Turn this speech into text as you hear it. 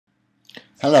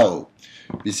Hello,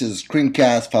 this is a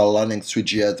screencast for learning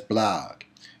three.js blog.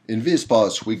 In this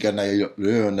post, we're gonna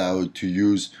learn how to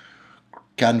use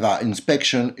Canva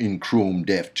inspection in Chrome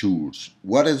DevTools.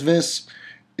 What is this?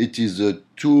 It is a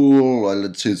tool, or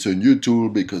let's say it's a new tool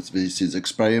because this is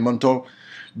experimental.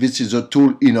 This is a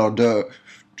tool in order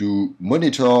to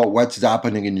monitor what's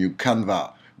happening in your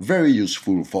Canva. Very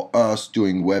useful for us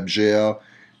doing WebGL.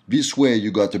 This way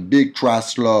you got a big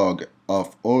trace log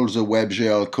of all the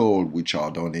WebGL code which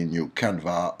are done in your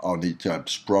Canva, and it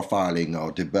helps profiling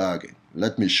or debugging.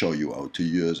 Let me show you how to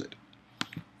use it.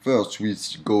 First, we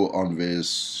go on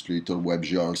this little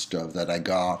WebGL stuff that I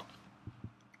got.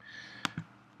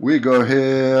 We go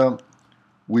here,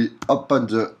 we open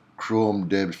the Chrome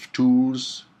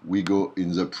DevTools, we go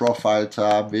in the Profile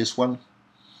tab, this one.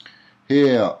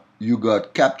 Here you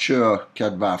got Capture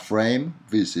Canva Frame,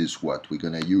 this is what we're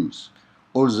gonna use.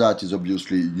 All that is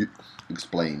obviously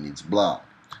explained in its blog.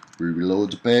 We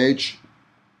reload the page,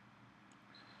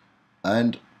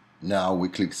 and now we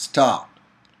click Start.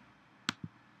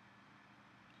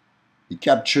 It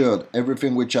captured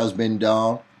everything which has been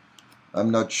done.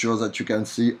 I'm not sure that you can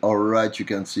see. Alright, you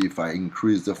can see if I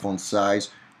increase the font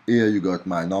size. Here you got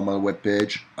my normal web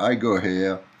page. I go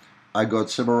here. I got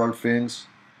several things.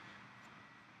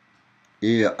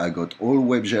 Here I got all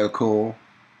WebGL code.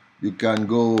 You can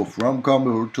go from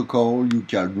call to call. You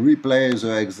can replay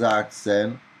the exact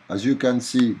same. As you can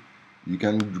see, you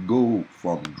can go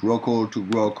from draw call to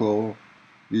draw call.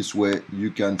 This way you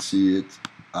can see it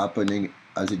happening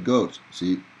as it goes.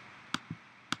 See?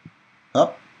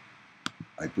 Up.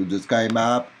 I put the sky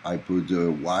map, I put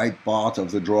the white part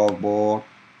of the drawboard,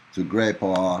 the gray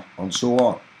part, and so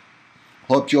on.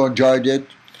 Hope you enjoyed it.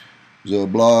 The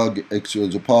blog,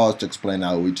 the post explain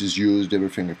how it is used,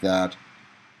 everything like that.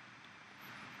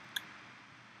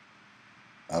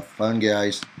 Have fun,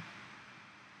 guys.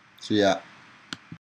 See ya.